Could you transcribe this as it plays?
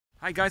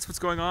Hi guys, what's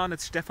going on?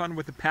 It's Stefan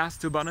with the Path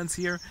to Abundance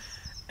here,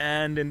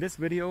 and in this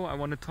video I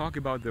want to talk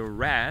about the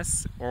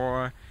RAS,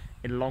 or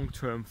in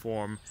long-term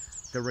form,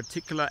 the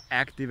Reticular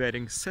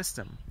Activating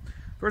System.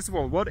 First of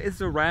all, what is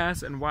the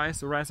RAS and why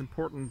is the RAS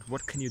important?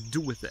 What can you do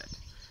with it?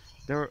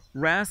 The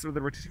RAS, or the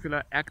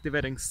Reticular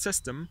Activating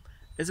System,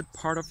 is a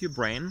part of your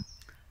brain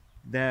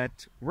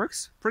that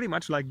works pretty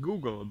much like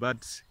Google,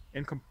 but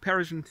in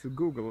comparison to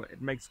Google, it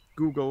makes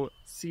Google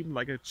seem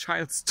like a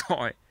child's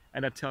toy,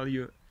 and I'll tell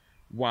you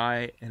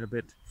why in a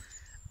bit.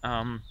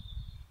 For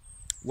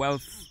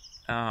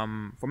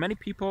many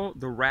people,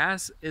 the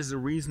RAS is the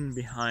reason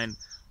behind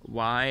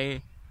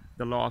why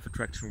the law of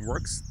attraction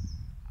works.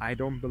 I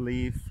don't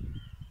believe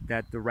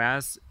that the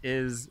RAS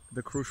is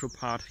the crucial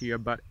part here,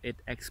 but it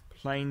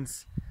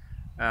explains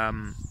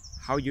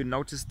how you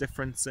notice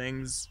different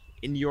things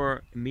in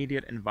your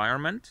immediate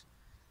environment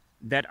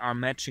that are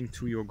matching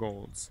to your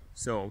goals.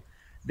 So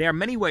there are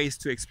many ways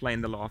to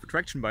explain the law of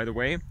attraction, by the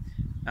way.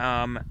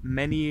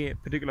 Many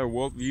particular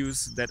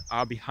worldviews that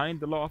are behind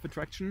the law of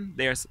attraction.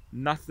 There's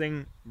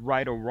nothing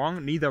right or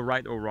wrong, neither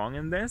right or wrong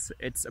in this.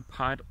 It's a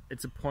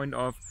point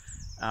of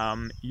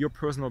your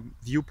personal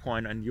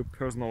viewpoint and your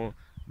personal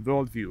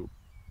worldview.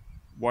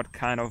 What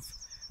kind of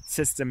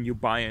system you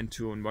buy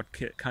into and what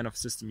kind of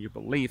system you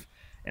believe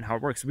and how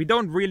it works. We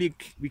can't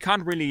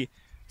really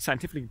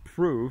scientifically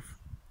prove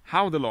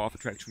how the law of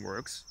attraction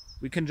works.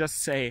 We can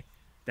just say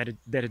that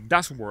it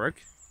does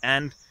work,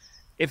 and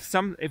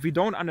if we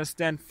don't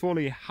understand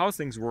fully how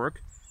things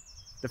work,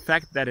 the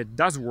fact that it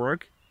does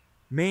work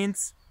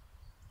means,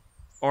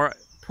 or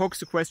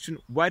pokes the question,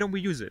 why don't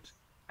we use it?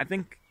 I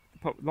think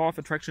the law of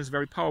attraction is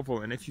very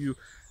powerful, and if you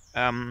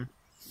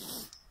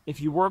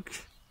work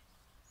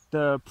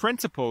the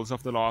principles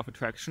of the law of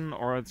attraction,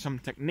 or some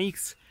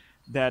techniques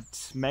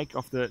that make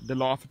of the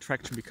law of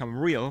attraction become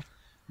real,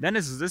 then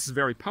this is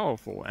very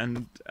powerful.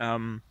 And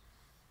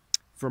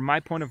from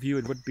my point of view,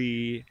 it would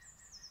be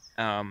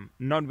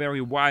not very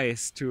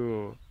wise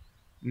to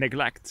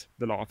neglect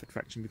the law of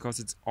attraction, because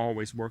it's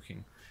always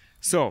working.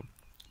 So,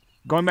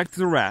 going back to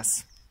the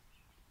RAS.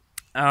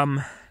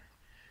 To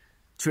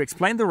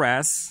explain the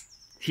RAS,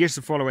 here's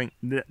the following.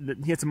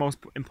 Here's the most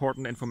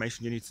important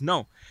information you need to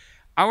know.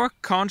 Our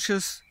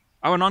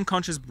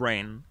non-conscious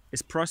brain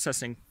is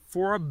processing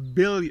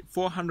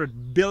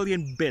 400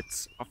 billion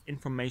bits of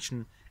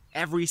information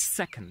every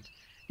second.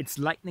 It's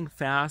lightning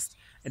fast,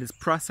 and it's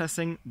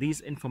processing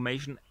these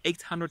information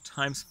 800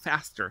 times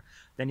faster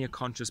than your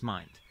conscious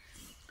mind.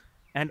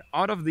 And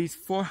out of these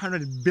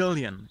 400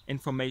 billion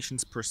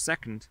informations per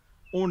second,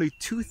 only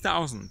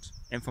 2,000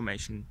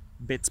 information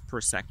bits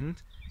per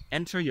second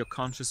enter your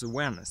conscious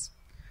awareness.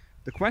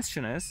 The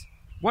question is,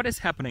 what is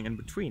happening in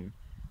between?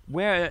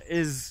 Where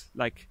is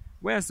the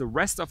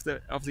rest of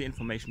the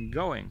information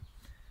going?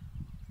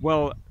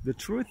 Well, the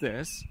truth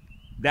is,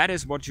 that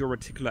is what your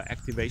reticular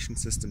activation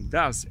system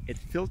does. It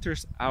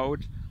filters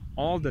out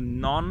all the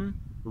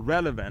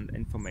non-relevant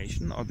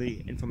information, or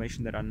the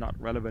information that are not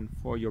relevant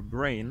for your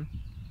brain,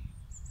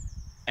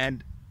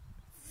 and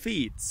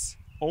feeds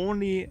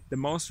only the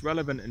most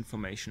relevant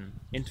information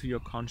into your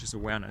conscious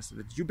awareness, so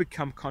that you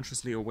become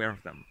consciously aware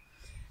of them.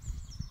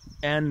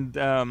 And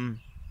the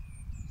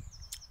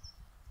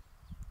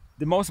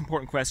most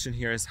important question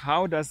here is,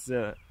 how does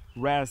the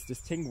RAS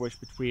distinguish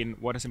between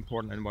what is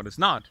important and what is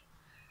not?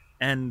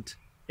 And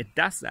it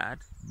does that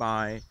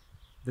by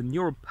the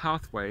neural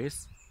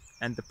pathways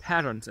and the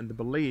patterns and the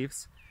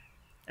beliefs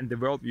and the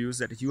worldviews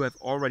that you have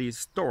already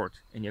stored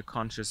in your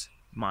conscious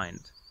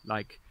mind,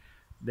 like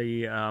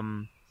the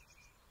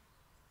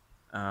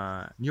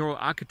neural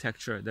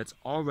architecture that's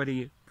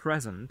already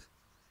present.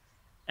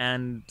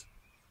 And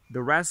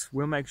the RAS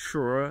will make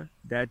sure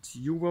that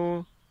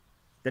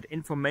that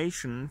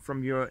information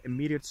from your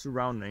immediate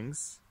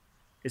surroundings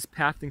is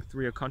passing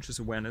through your conscious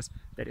awareness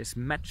that is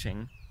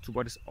matching to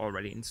what is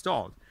already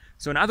installed.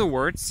 So in other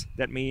words,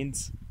 that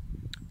means,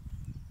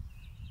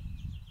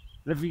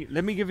 let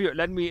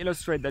me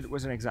illustrate that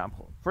with an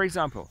example. For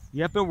example,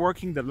 you have been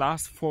working the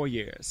last 4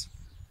 years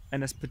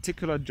in this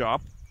particular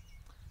job,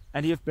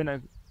 and you have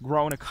been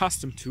grown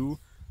accustomed to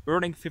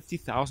earning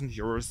 50,000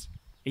 euros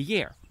a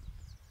year.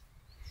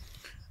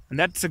 And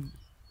that's a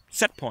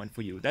set point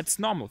for you. That's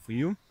normal for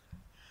you.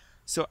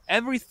 So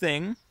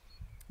everything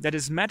that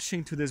is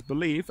matching to this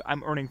belief,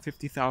 I'm earning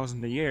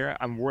 50,000 a year,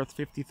 I'm worth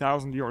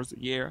 50,000 euros a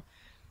year,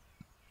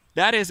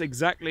 that is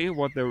exactly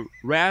what the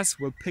RAS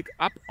will pick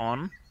up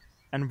on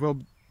and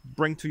will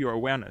bring to your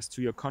awareness,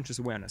 to your conscious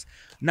awareness.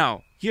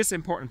 Now, here's the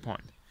important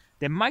point.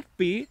 There might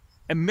be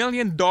 $1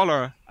 million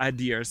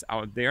ideas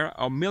out there,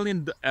 or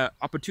million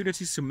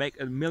opportunities to make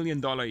 $1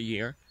 million a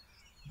year,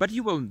 but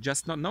you will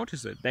just not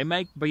notice it. They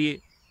might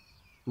be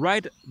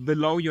right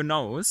below your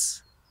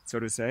nose, so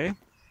to say,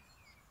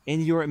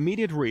 in your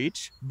immediate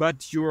reach,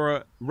 but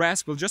your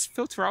RAS will just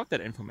filter out that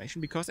information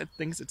because it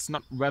thinks it's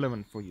not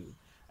relevant for you,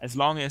 as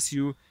long as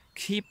you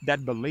keep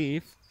that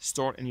belief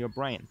stored in your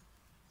brain.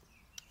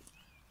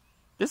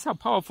 This is how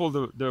powerful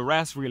the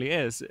RAS really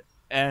is.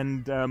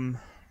 And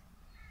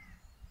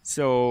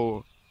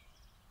so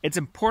it's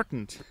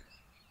important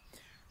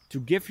to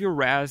give your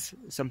RAS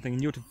something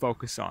new to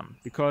focus on.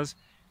 Because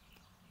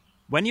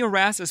when your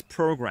RAS is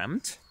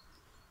programmed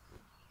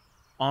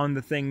on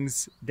the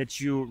things that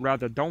you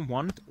rather don't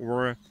want,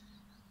 or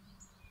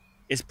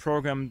is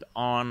programmed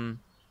on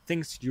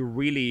things you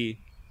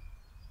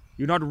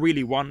not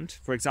really want,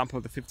 for example,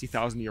 the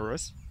 50,000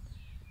 euros,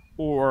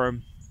 or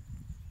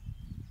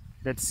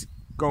let's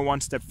go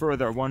one step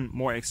further, one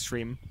more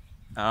extreme,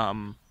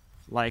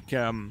 like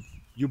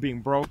you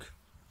being broke,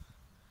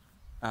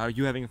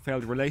 you having a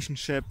failed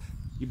relationship,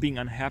 you being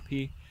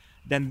unhappy,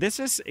 then these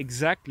are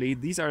exactly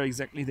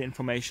the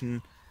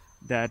information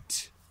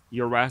that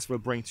your RAS will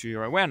bring to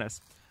your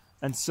awareness.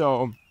 And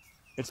so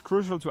it's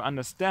crucial to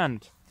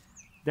understand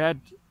that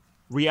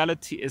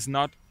reality is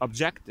not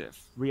objective.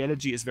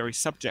 Reality is very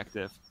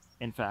subjective,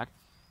 in fact.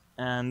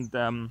 And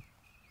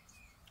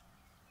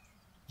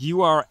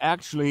you are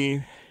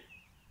actually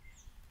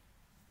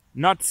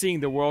not seeing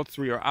the world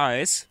through your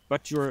eyes,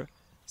 but you're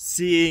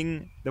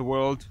seeing the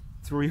world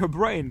through your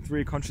brain, through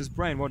your conscious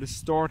brain, what is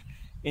stored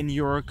in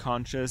your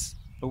conscious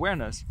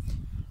awareness.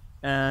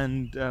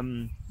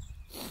 And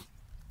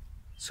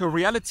so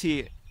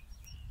reality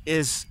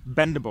is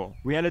bendable.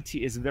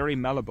 Reality is very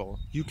malleable.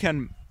 You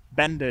can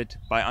bend it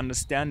by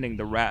understanding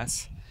the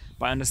RAS,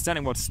 by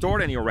understanding what's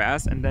stored in your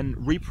RAS, and then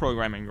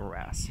reprogramming your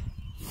RAS.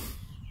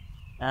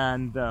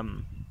 And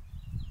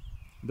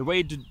the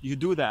way you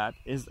do that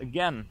is,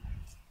 again,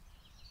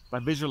 by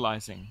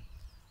visualizing,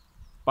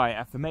 by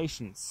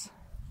affirmations,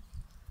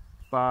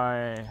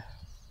 by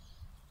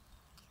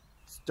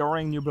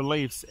storing new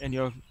beliefs in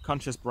your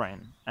conscious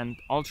brain and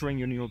altering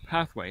your neural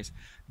pathways.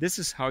 This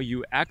is how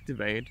you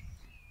activate,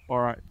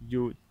 or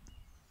you...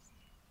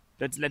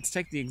 Let's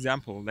take the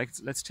example.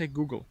 Let's take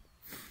Google.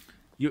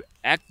 You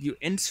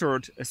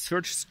insert a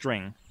search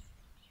string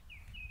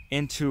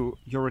into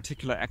your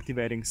reticular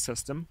activating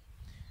system,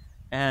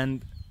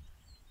 and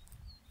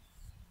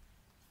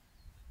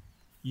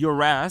your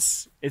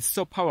RAS is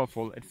so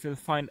powerful it will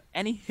find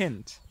any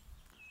hint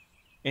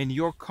in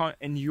your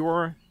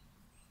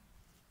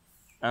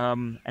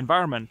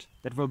environment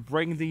that will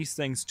bring these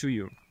things to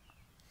you.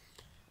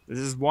 This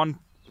is one,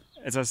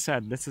 as I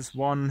said, this is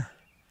one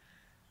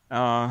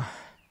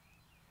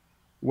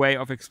way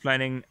of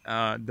explaining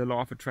the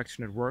law of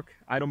attraction at work.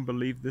 I don't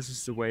believe this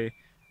is the way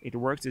it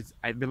works.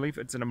 I believe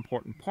it's an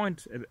important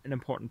point, an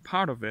important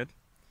part of it,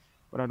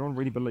 but I don't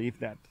really believe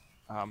that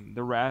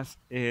the RAS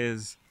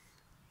is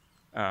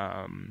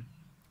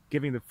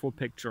giving the full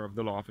picture of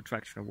the law of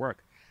attraction at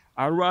work.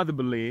 I rather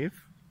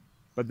believe,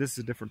 but this is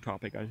a different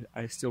topic,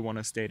 I still want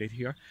to state it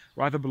here,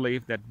 rather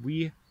believe that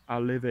we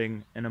are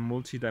living in a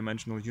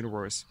multi-dimensional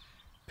universe,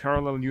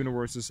 parallel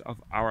universes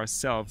of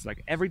ourselves.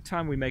 Like every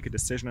time we make a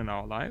decision in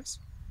our lives,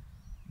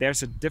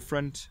 there's a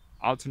different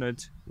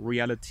alternate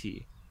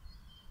reality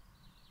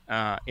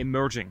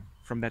emerging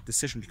from that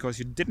decision, because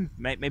you didn't,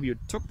 maybe you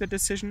took the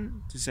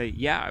decision to say,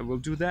 yeah, I will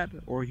do that,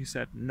 or you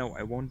said, no,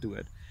 I won't do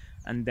it.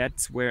 And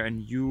that's where a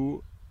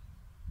new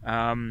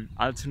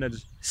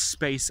alternate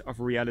space of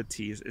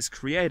realities is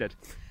created.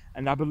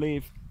 And I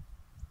believe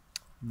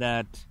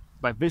that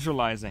by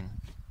visualizing,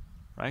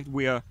 right,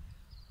 we are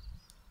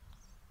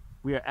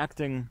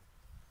acting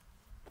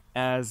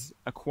as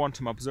a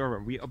quantum observer.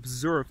 We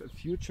observe a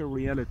future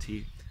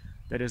reality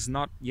that is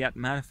not yet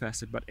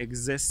manifested but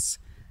exists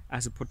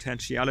as a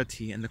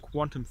potentiality in the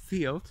quantum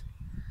field,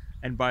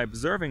 and by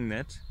observing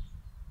it,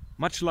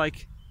 much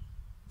like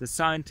the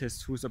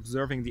scientist who's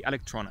observing the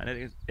electron,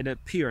 and it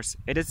appears,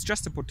 it is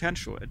just a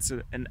potential, it's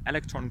an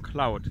electron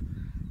cloud,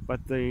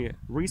 but the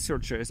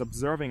researcher is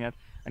observing it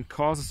and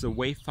causes a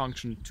wave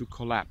function to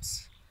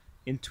collapse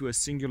into a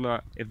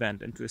singular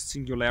event, into a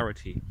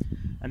singularity.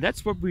 And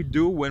that's what we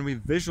do when we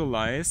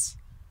visualize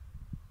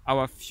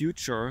our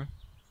future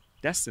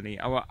destiny,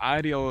 our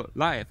ideal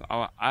life,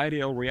 our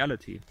ideal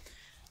reality.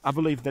 I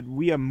believe that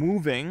we are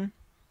moving,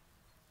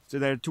 so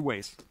there are two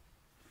ways,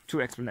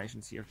 two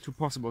explanations here, two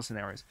possible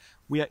scenarios.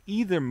 We are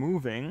either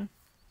moving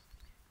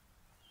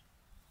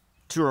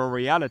to a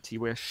reality,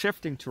 we're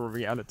shifting to a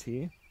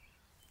reality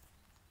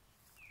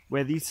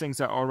where these things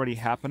are already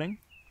happening,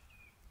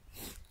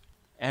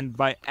 and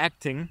by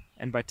acting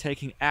and by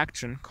taking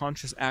action,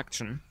 conscious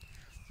action,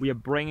 we are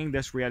bringing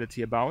this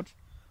reality about,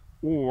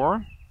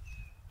 or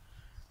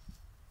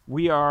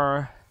we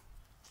are,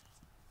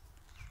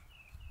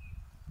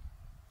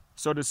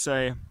 so to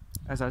say,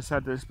 as I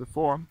said this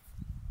before,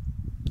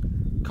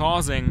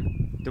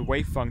 causing the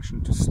wave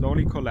function to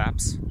slowly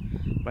collapse.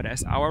 But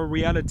as our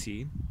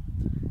reality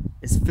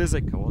is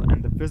physical,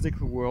 and the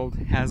physical world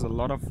has a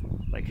lot of,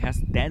 has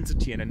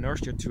density and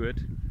inertia to it,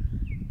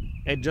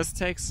 it just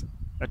takes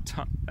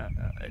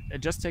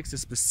a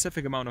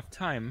specific amount of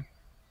time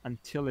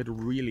until it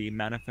really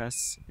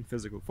manifests in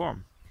physical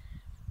form.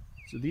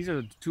 So these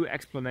are the two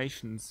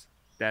explanations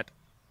that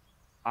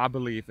I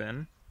believe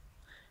in,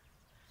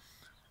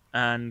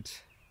 and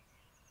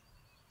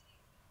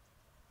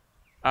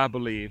I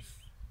believe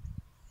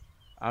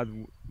are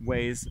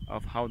ways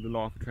of how the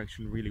law of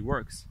attraction really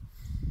works.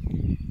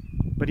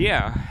 But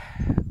yeah,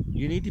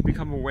 you need to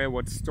become aware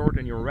what's stored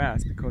in your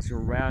RAS, because your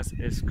RAS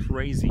is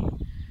crazy.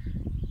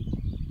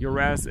 your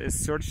RAS is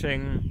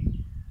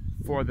searching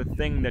for the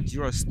thing that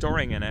you are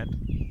storing in it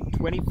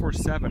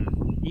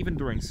 24/7, even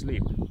during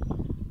sleep.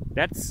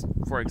 That's,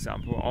 for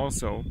example,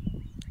 also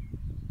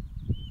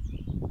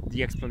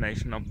the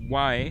explanation of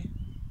why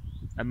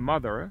a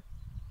mother,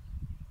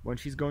 when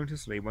she's going to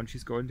sleep, when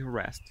she's going to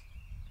rest,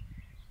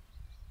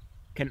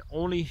 can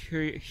only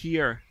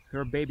hear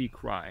her baby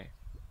cry.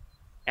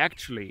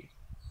 Actually,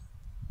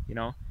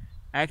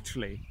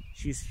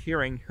 she's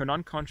hearing, her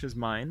non-conscious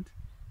mind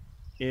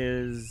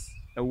is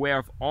aware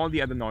of all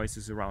the other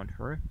noises around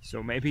her.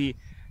 So maybe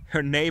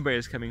her neighbor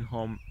is coming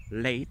home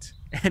late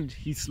and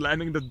he's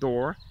slamming the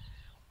door,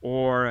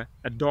 or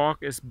a dog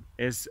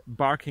is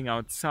barking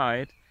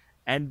outside,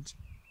 and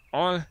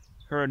all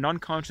her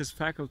non-conscious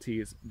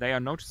faculties, they are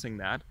noticing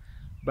that,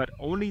 but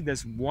only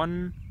this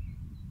one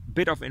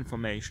bit of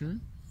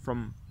information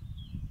from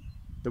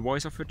the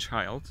voice of her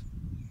child,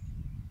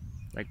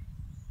 like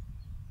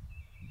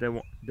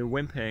the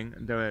whimpering,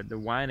 the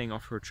whining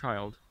of her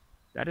child,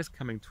 that is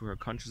coming to her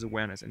conscious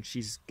awareness, and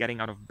she's getting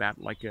out of bed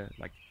like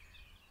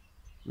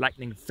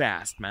lightning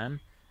fast,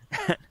 man.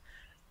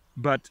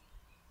 But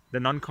the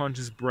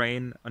non-conscious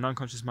brain, a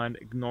non-conscious mind,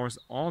 ignores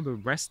all the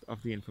rest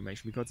of the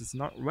information because it's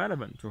not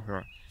relevant to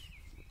her.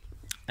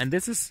 And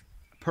this is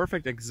a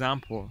perfect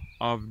example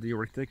of the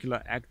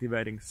reticular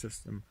activating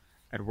system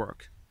at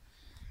work.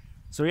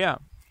 So yeah,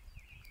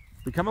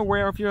 become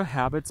aware of your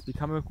habits,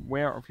 become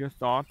aware of your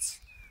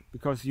thoughts,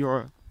 because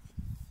your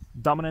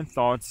dominant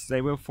thoughts,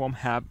 they will form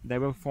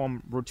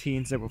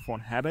routines, they will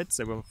form habits,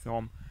 they will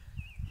form,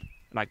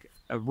 like,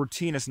 a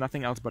routine is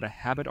nothing else but a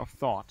habit of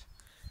thought.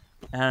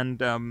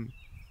 And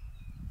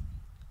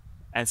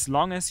as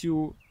long as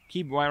you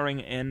keep wiring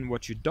in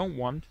what you don't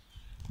want,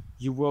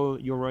 your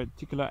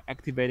reticular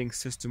activating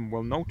system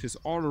will notice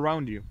all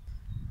around you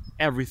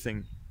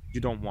everything you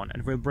don't want,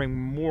 and will bring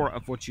more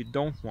of what you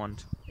don't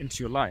want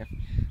into your life.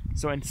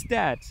 So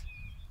instead,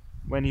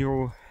 when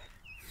you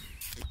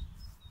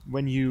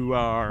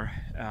are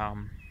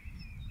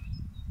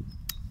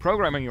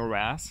programming your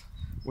RAS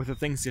with the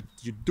things that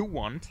you do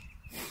want,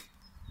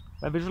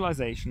 by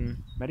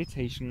visualization,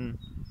 meditation,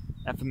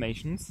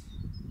 affirmations,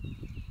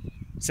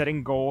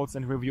 setting goals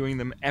and reviewing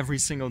them every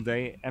single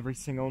day, every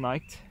single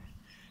night,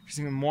 every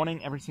single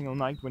morning, every single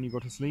night when you go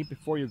to sleep,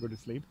 before you go to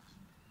sleep,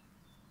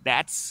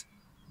 that's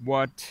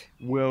what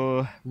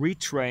will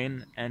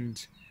retrain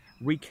and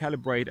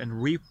recalibrate and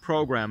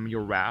reprogram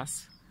your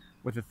RAS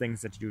with the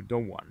things that you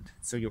don't want.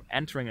 So you're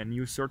entering a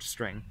new search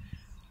string,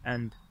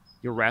 and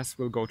your RAS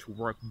will go to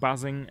work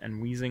buzzing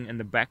and wheezing in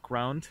the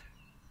background,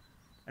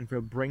 and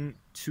will bring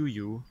to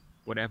you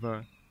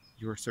whatever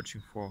you're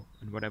searching for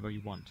and whatever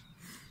you want.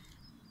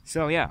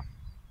 So yeah,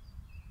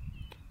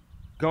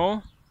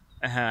 go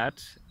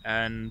ahead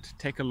and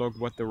take a look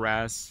what the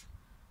RAS,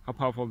 how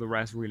powerful the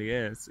RAS really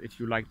is, if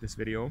you like this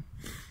video.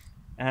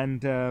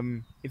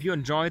 And if you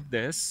enjoyed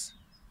this,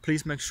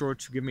 please make sure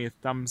to give me a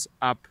thumbs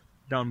up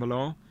down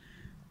below.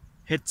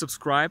 Hit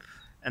subscribe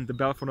and the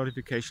bell for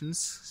notifications,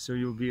 so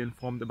you'll be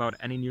informed about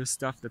any new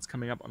stuff that's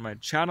coming up on my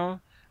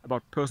channel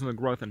about personal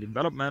growth and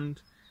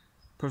development,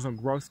 personal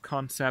growth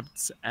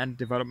concepts and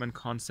development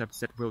concepts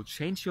that will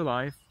change your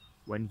life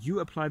when you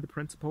apply the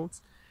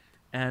principles.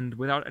 And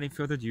without any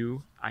further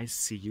ado, I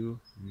see you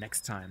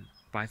next time.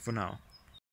 Bye for now.